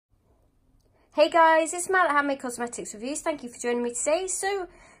Hey guys, it's Mal at Handmade Cosmetics Reviews. Thank you for joining me today. So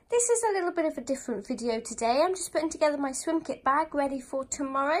this is a little bit of a different video today. I'm just putting together my swim kit bag ready for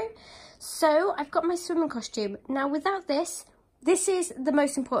tomorrow. So I've got my swimming costume. Now without this is the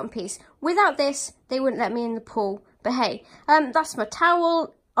most important piece. Without this, they wouldn't let me in the pool. But hey, that's my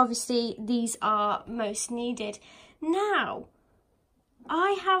towel. Obviously, these are most needed. Now,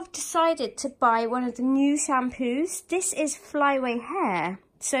 I have decided to buy one of the new shampoos. This is Flyaway Hair.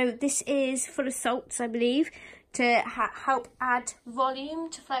 So this is full of salts, I believe, to help add volume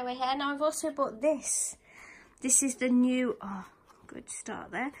to Flyaway Hair. Now I've also bought this. This is the new, good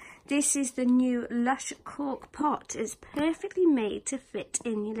start there. This is the new Lush cork pot. It's perfectly made to fit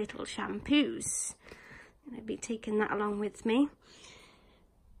in your little shampoos. I'm going to be taking that along with me.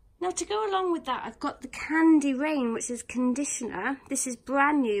 Now to go along with that, I've got the Candy Rain, which is conditioner. This is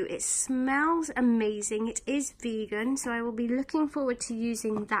brand new. It smells amazing. It is vegan, so I will be looking forward to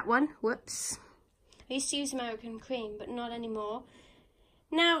using that one. Whoops. I used to use American Cream, but not anymore.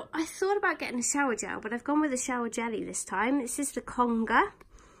 Now, I thought about getting a shower gel, but I've gone with a shower jelly this time. This is the Conga.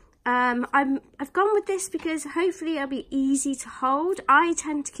 I've gone with this because hopefully it'll be easy to hold. I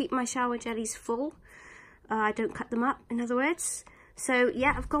tend to keep my shower jellies full. I don't cut them up, in other words. So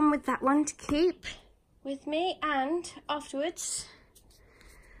yeah, I've gone with that one to keep with me, and afterwards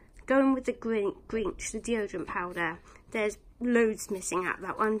going with the Grinch, the deodorant powder. There's loads missing out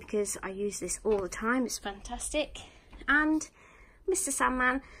that one because I use this all the time. It's fantastic. And Mr.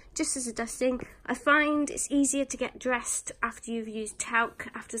 Sandman, just as a dusting. I find it's easier to get dressed after you've used talc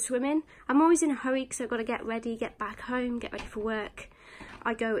after swimming. I'm always in a hurry because I've got to get ready, get back home, get ready for work.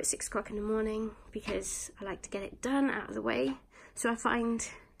 I go at 6 o'clock in the morning because I like to get it done out of the way. So I find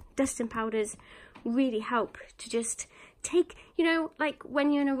dusting powders really help to just take, you know, like when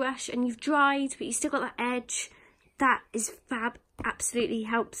you're in a rush and you've dried, but you still got that edge. That is fab. Absolutely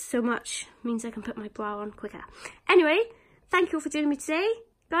helps so much. Means I can put my bra on quicker. Anyway, thank you all for joining me today,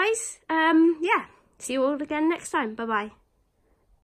 guys. Yeah, see you all again next time. Bye-bye.